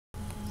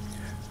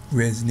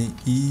Resident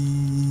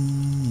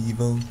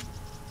Evil.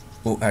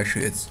 Well,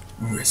 actually, it's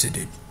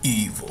Resident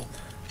Evil.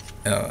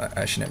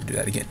 I should never do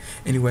that again.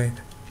 Anyway,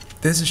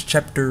 this is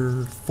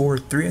chapter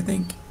 4.3, I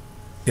think.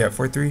 Yeah,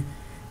 4.3.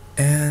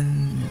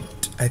 And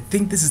I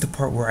think this is the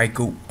part where I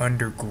go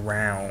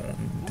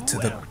underground to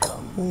the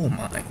coal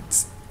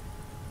mines.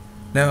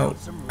 Now,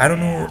 I don't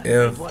know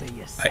if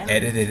I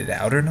edited it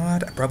out or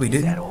not. I probably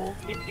didn't.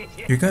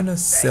 You're gonna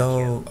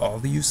sell all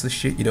the useless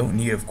shit you don't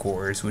need, of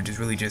course, which is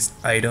really just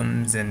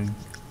items and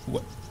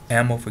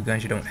ammo for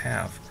guns you don't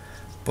have.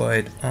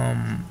 But,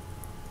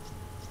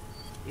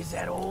 Is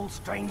that old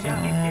stranger?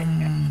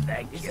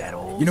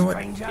 you know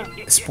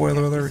what?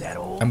 Spoiler alert.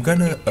 I'm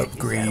gonna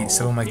upgrade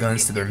some of my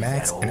guns to their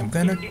max, and I'm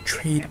gonna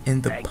trade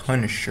in the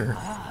Punisher.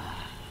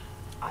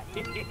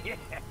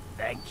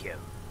 Thank you.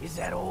 Is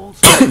that old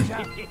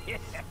stranger?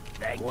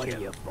 What are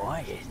you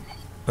buying?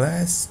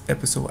 Last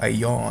episode I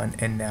yawned,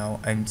 and now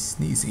I'm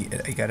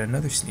sneezy. I got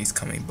another sneeze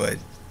coming, but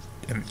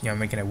I'm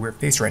making a weird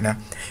face right now.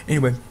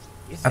 Anyway,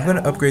 I'm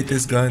gonna upgrade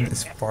this gun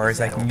as far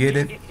as I can get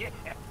it.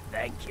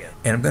 Thank you.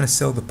 And I'm gonna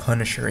sell the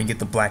Punisher and get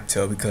the Black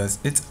Tail because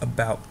it's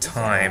about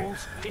time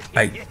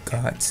I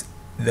got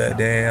the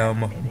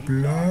damn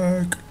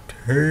Black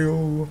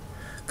Tail.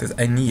 Because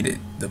I need it.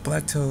 The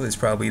Black Tail is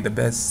probably the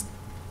best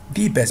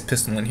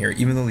pistol in here.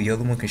 Even though the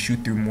other one can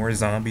shoot through more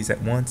zombies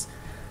at once,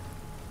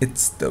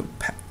 it's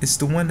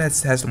the one that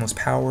has the most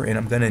power, and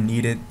I'm gonna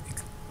need it.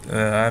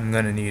 I'm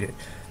gonna need it.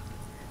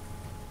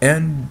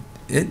 And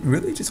it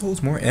really just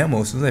holds more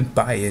ammo, so I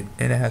buy it,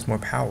 and it has more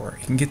power.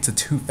 You can get to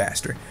 2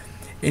 faster.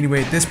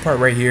 Anyway, this part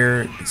right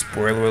here,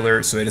 spoiler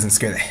alert, so it doesn't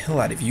scare the hell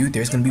out of you,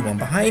 there's going to be one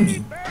behind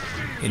me.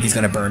 And he's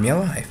going to burn me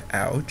alive.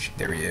 Ouch,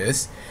 there he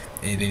is.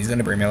 And then he's going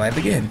to burn me alive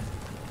again.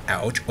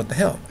 Ouch, what the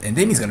hell? And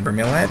then he's going to burn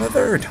me alive a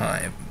 3rd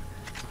time.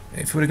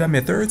 If he would have got me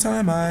a 3rd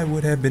time, I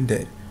would have been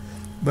dead.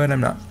 But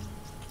I'm not.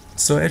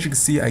 So as you can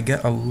see, I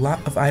get a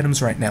lot of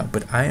items right now,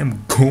 but I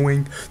am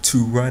going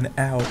to run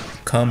out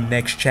come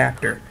next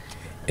chapter.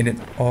 And it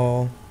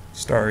all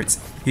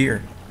starts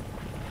here.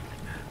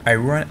 I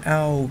run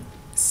out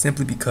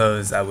simply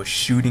because I was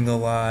shooting a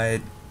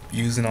lot,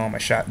 using all my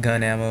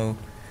shotgun ammo,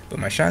 but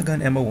my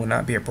shotgun ammo will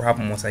not be a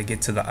problem once I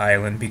get to the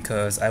island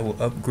because I will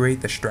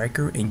upgrade the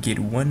striker and get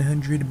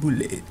 100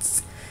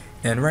 bullets.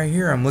 And right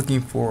here I'm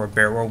looking for a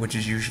barrel, which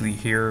is usually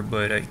here,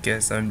 but I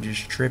guess I'm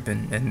just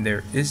tripping and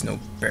there is no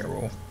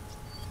barrel.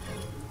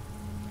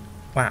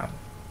 Wow,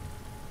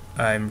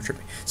 I'm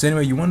tripping. So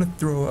anyway, you want to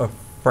throw a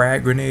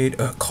frag grenade,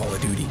 Call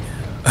of Duty,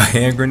 a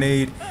hand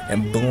grenade,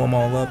 and blow them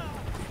all up.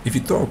 If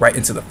you throw it right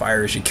into the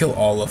fire, it should kill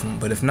all of them,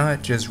 but if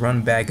not, just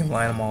run back and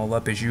line them all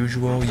up as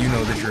usual. You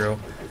know the drill.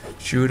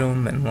 Shoot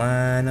them and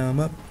line them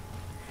up.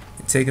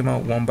 And take them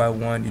out one by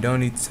one. You don't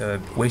need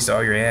to waste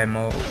all your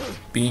ammo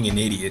being an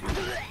idiot.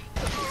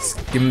 Just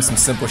give them some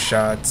simple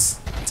shots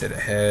to the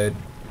head,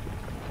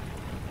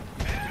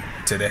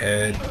 to the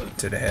head,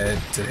 to the head,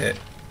 to the head.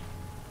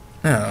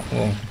 Oh,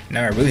 well,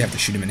 now I really have to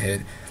shoot him in the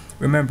head.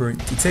 Remember,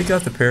 to take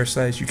out the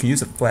parasites, you can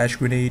use a flash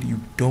grenade. You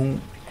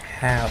don't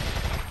have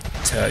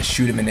to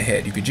shoot him in the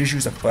head. You could just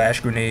use a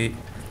flash grenade,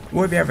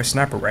 or if you have a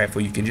sniper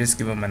rifle, you can just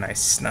give him a nice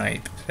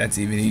snipe. That's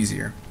even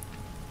easier.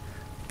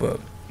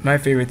 But my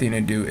favorite thing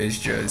to do is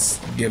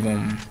just give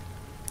him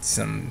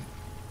some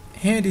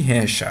handy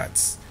hand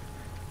shots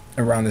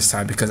around this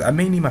time because I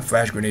may need my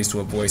flash grenades to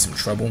avoid some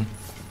trouble.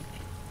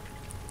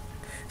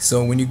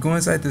 So when you go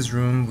inside this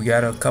room, we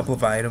got a couple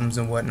of items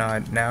and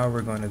whatnot. Now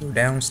we're going to go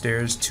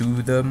downstairs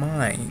to the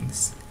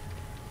mines,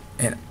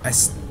 and I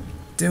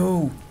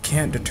still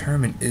can't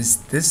determine, is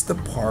this the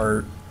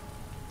part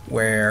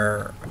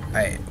where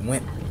I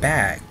went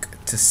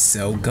back to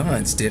sell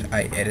guns? Did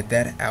I edit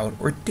that out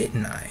or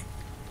didn't I?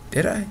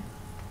 Did I?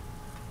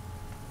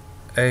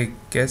 I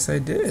guess I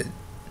did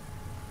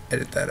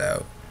edit that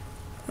out.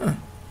 Huh.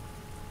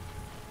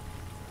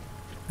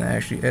 I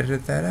actually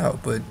edited that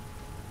out, but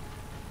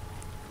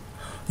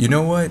you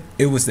know what?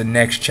 It was the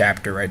next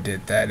chapter I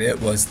did that.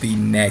 It was the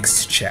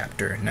next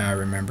chapter. Now I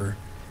remember.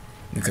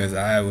 Because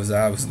I was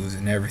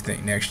losing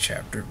everything next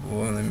chapter.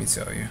 Boy, let me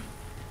tell you.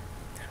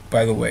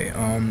 By the way,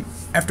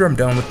 after I'm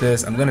done with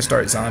this, I'm gonna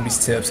start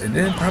Zombies Tips and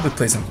then probably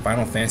play some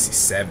Final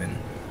Fantasy VII,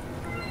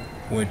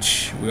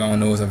 which we all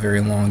know is a very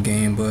long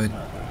game. But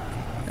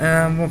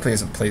I'm gonna play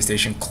some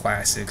PlayStation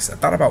classics. I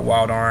thought about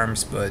Wild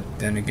Arms, but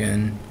then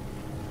again,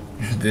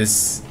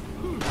 this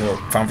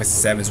Final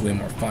Fantasy VII is way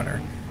more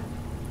fun,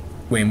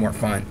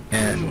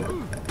 and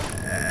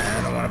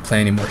I don't want to play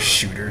any more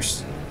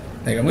shooters.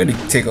 Like, I'm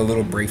gonna take a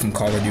little break from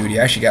Call of Duty.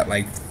 I actually got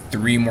like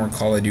 3 more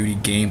Call of Duty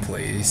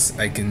gameplays.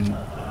 I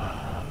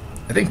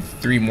think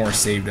 3 more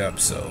saved up,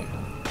 so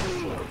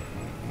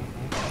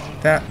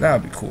that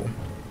would be cool.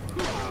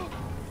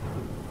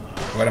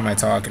 What am I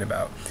talking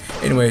about?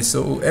 Anyway,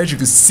 so as you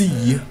can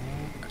see,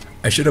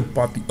 I should have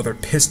bought the other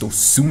pistol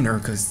sooner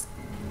because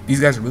these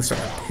guys are really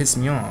starting to piss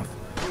me off.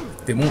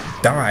 They won't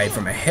die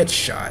from a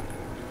headshot,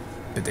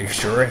 but they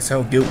sure as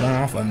hell get one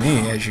off of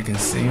me, as you can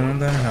see. What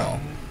the hell?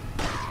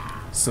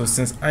 So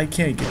since I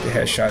can't get the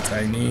headshots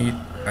I need,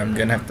 I'm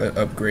gonna have to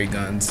upgrade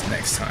guns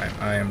next time.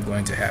 I am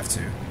going to have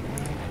to.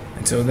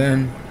 Until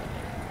then,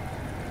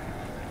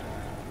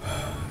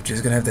 I'm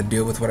just gonna have to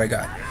deal with what I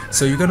got.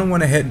 So you're gonna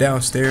want to head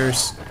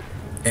downstairs,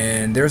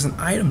 and there's an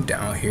item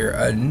down here,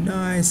 a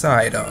nice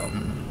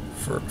item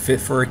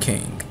fit for a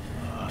king.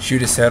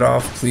 Shoot his head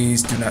off.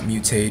 Please do not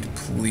mutate.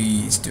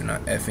 Please do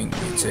not effing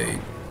mutate.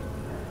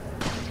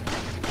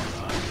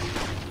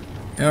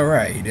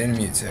 Alright, he didn't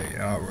mutate.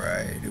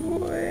 Alright.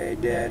 We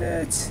did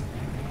it.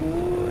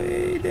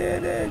 We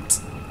did it.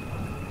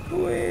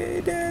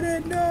 We did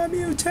it. No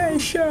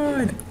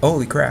mutation.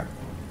 Holy crap.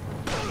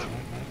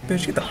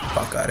 Bitch, get the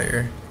fuck out of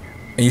here.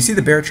 And you see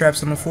the bear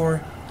traps on the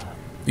floor?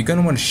 You're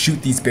gonna want to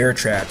shoot these bear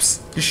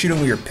traps. Just shoot them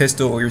with your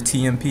pistol or your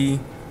TMP.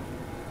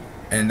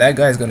 And that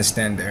guy's gonna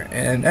stand there.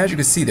 And as you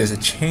can see, there's a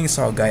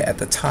chainsaw guy at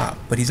the top,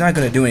 but he's not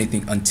gonna do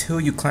anything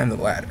until you climb the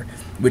ladder,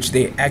 which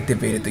they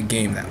activated the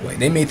game that way.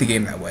 They made the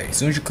game that way. As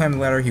soon as you climb the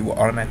ladder, he will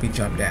automatically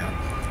jump down.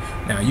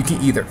 Now you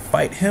can either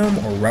fight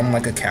him or run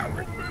like a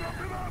coward.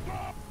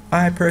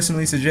 I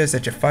personally suggest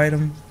that you fight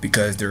him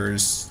because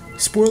there's,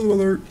 spoiler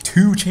alert,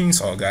 2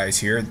 chainsaw guys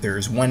here.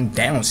 There's one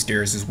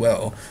downstairs as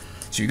well.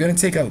 So you're gonna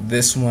take out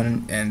this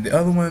one, and the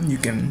other one you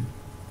can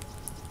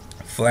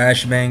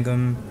flashbang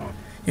him.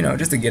 You know,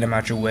 just to get him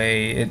out your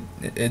way.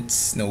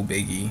 It's no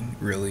biggie,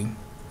 really.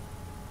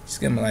 Just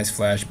give him a nice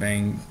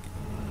flashbang,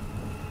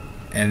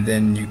 and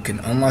then you can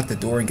unlock the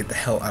door and get the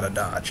hell out of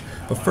Dodge.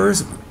 But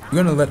first,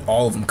 we're gonna let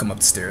all of them come up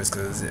the stairs,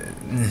 because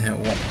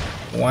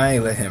why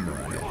let him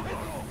run it?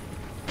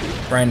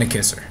 Right in the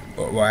kisser.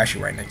 Well,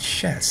 actually right in the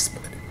chest,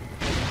 but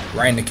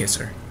right in the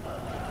kisser.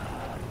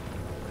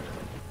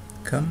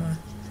 Come on.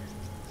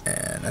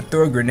 And I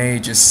throw a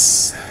grenade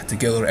just to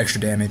get a little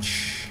extra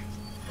damage.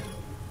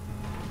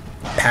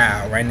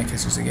 Pow, right in the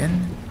kissers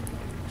again.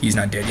 He's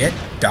not dead yet.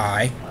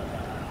 Die.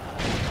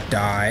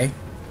 Die.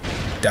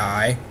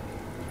 Die.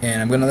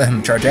 And I'm gonna let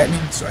him charge at me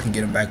so I can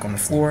get him back on the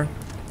floor.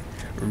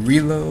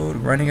 Reload,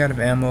 running out of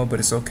ammo, but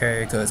it's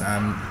okay because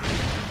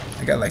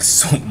I got like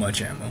so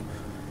much ammo.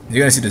 You're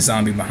gonna see the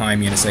zombie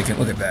behind me in a second.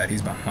 Look at that,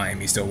 he's behind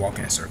me, still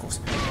walking in circles.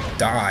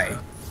 Die.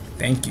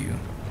 Thank you.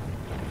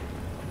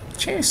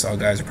 Chainsaw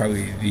guys are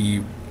probably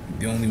the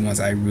only ones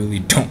I really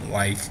don't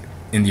like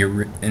in the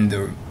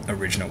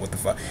original, what the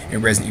fuck,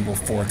 in Resident Evil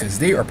 4, because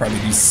they are probably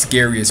the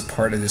scariest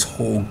part of this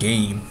whole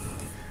game.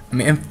 I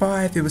mean, in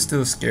 5 it was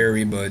still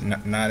scary, but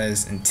not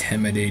as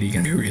intimidating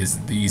as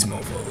these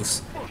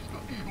mofos.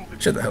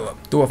 Shut the hell up.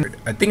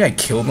 I think I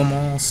killed them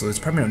all, so there's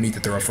probably no need to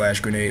throw a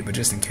flash grenade, but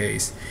just in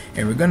case.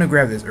 And we're gonna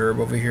grab this herb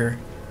over here.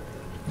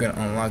 We're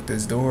gonna unlock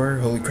this door.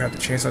 Holy crap, the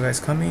chainsaw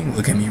guy's coming.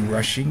 Look at me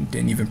rushing.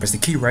 Didn't even press the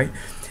key right.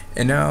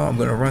 And now I'm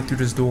gonna run through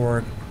this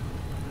door.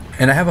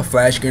 And I have a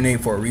flash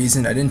grenade for a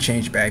reason. I didn't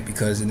change back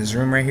because in this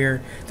room right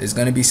here, there's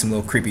gonna be some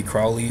little creepy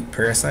crawly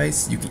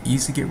parasites. You can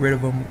easily get rid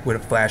of them with a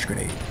flash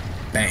grenade.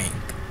 Bang.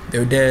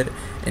 They're dead.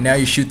 And now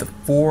you shoot the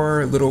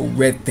 4 little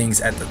red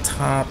things at the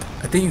top.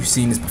 I think you've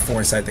seen this before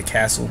inside the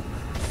castle.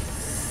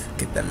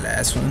 Get that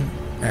last one.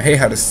 I hate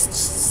how the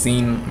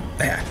scene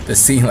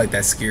like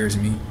that scares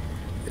me.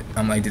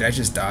 I'm like, did I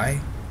just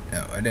die?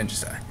 No, I didn't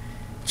just die.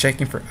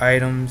 Checking for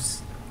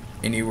items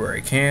anywhere I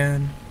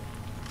can.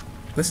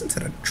 Listen to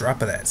the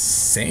drop of that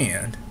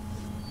sand.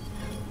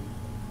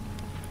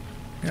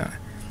 Yeah.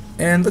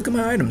 And look at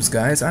my items,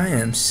 guys. I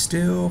am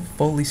still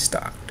fully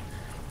stocked.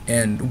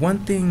 And one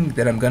thing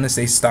that I'm gonna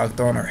stay stocked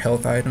on are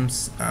health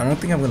items. I don't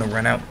think I'm gonna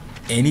run out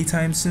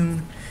anytime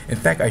soon. In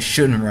fact, I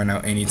shouldn't run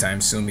out anytime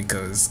soon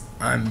because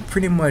I'm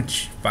pretty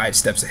much 5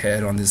 steps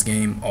ahead on this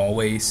game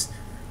always.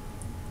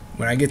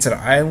 When I get to the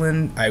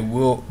island, there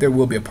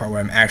will be a part where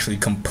I'm actually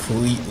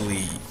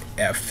completely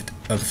effed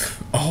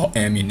of all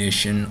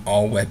ammunition,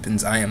 all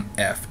weapons. I am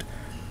effed.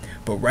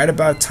 But right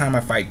about the time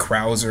I fight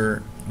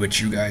Krauser,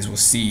 which you guys will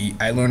see,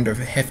 I learned a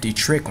hefty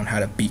trick on how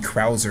to beat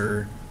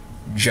Krauser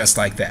just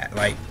like that.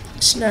 Like,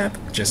 snap,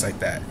 just like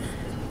that.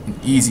 An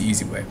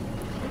easy way.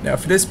 Now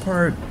for this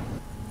part,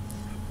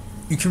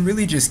 you can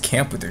really just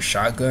camp with your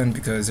shotgun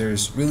because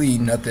there's really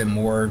nothing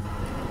more.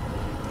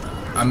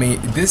 I mean,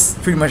 this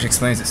pretty much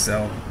explains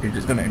itself. You're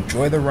just gonna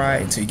enjoy the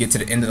ride until you get to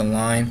the end of the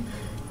line.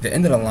 The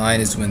end of the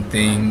line is when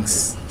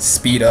things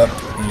speed up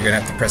and you're gonna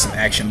have to press some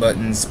action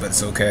buttons, but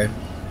it's okay.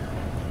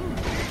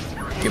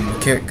 Give them a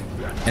kick.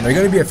 And there are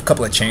gonna be a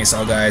couple of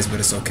chainsaw guys, but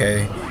it's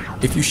okay.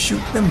 If you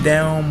shoot them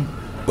down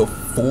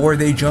before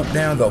they jump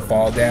down, they'll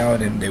fall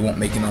down and they won't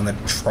make it on the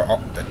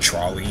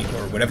trolley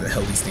or whatever the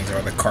hell these things are,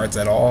 the carts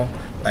at all.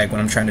 Like what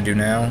I'm trying to do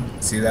now.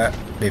 See that?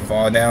 They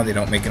fall down, they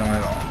don't make it on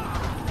at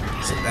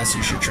all. So that's what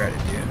you should try to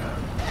do.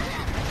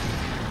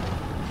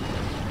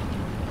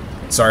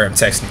 Sorry, I'm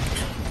texting.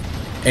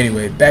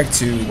 Anyway, back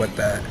to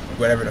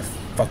whatever the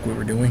fuck we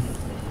were doing.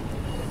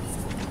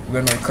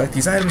 We're gonna collect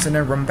these items and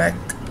then run back.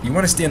 You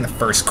want to stay in the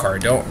first car.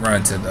 Don't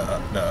run to the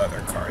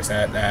other cars.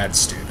 That's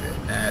stupid.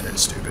 That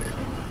is stupid.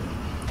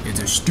 It's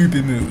a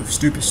stupid move.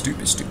 Stupid.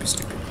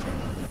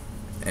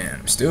 And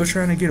I'm still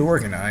trying to get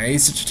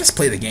organized. Just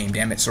play the game,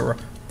 damn it, Sora.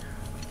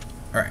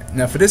 Alright,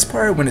 now for this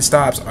part, when it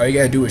stops, all you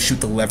gotta do is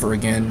shoot the lever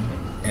again.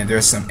 And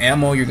there's some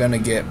ammo you're gonna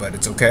get, but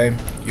it's okay.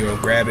 You'll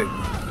grab it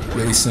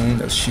really soon,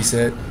 that's what she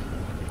said.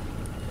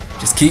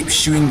 Just keep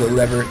shooting the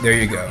lever. There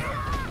you go.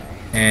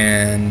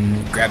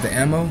 And grab the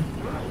ammo.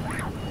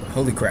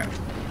 Holy crap.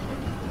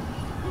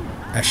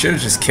 I should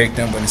have just kicked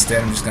him, but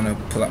instead I'm just going to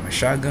pull out my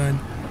shotgun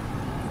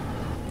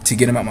to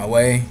get him out my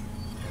way.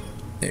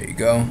 There you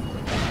go.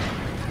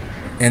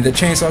 And the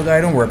chainsaw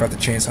guy, don't worry about the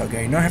chainsaw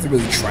guy. You don't have to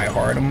really try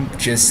hard.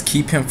 Just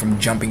keep him from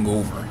jumping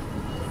over.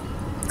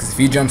 Because if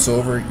he jumps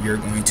over, you're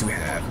going to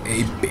have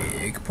a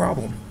big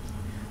problem.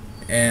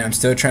 And I'm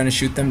still trying to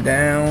shoot them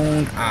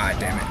down. Ah,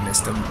 damn it,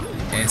 missed him.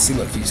 And see,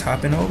 look, he's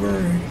hopping over.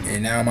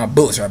 And now my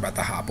bullets are about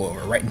to hop over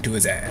right into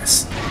his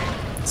ass.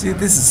 See,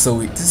 this is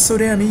so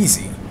damn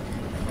easy.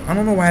 I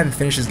don't know why I haven't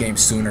finished this game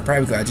sooner.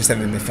 Probably because I just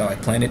haven't felt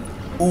like playing it.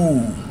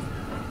 Ooh.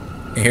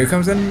 And here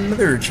comes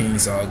another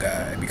chainsaw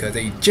guy, because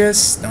they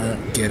just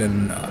don't get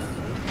enough.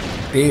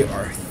 They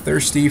are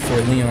thirsty for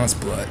Leon's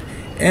blood,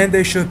 and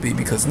they should be,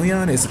 because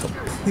Leon is a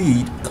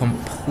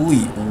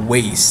complete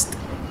waste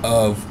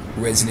of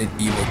Resident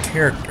Evil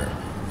character.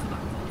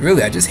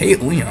 Really, I just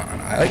hate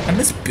Leon. I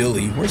miss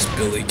Billy. Where's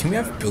Billy? Can we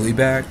have Billy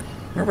back?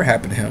 Whatever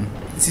happened to him?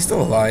 Is he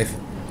still alive?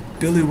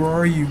 Billy, where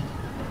are you?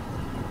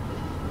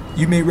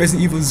 You made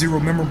Resident Evil 0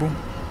 memorable.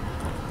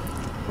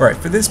 Alright,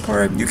 for this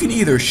part, you can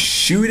either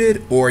shoot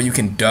it or you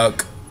can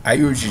duck. I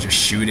usually just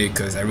shoot it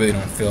because I really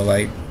don't feel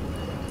like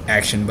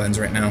action buttons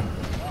right now.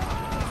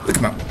 Look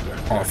at my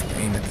awful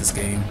aim at this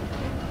game.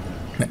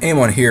 My aim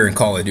on here in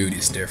Call of Duty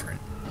is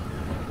different.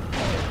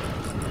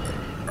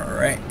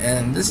 Alright,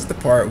 and this is the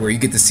part where you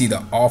get to see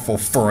the awful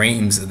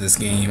frames of this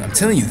game. I'm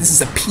telling you, this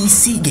is a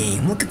PC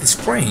game. Look at this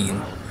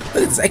frame.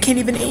 Look at this, I can't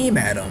even aim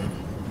at him.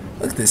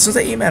 Look at this, as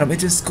soon as I aim at him, it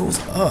just goes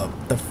up.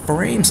 The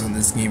frames on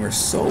this game are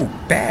so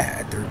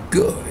bad, they're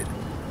good.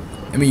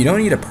 I mean, you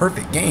don't need a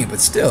perfect game,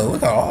 but still,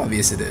 look how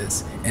obvious it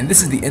is. And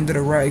this is the end of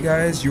the ride,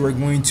 guys. You are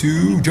going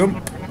to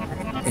jump,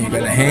 and you're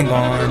going to hang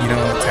on, you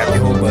know, tap the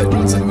whole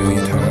buttons a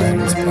million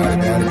times, blah,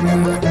 blah,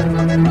 blah, blah.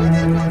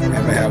 I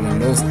haven't had one of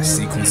those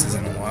sequences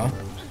in a while.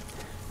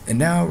 And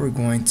now we're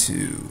going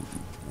to,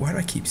 why do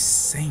I keep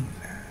saying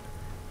that?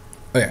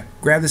 Oh yeah,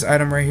 grab this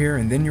item right here,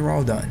 and then you're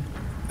all done.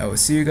 I will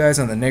see you guys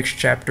on the next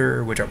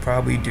chapter, which I'll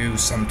probably do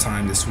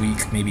sometime this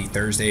week, maybe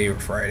Thursday or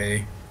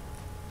Friday.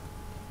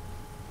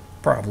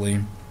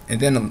 Probably. And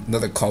then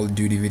another Call of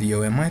Duty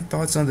video and my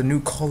thoughts on the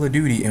new Call of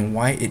Duty and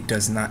why it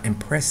does not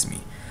impress me.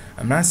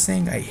 I'm not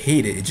saying I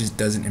hate it, it just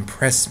doesn't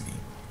impress me.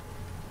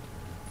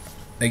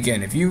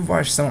 Again, if you've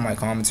watched some of my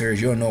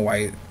commentaries, you'll know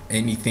why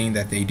anything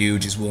that they do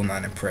just will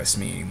not impress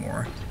me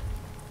anymore.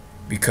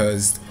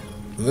 Because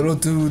little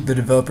do the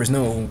developers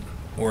know,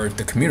 or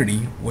the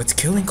community, what's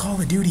killing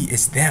Call of Duty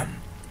is them.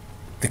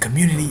 The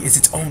community is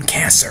its own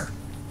cancer.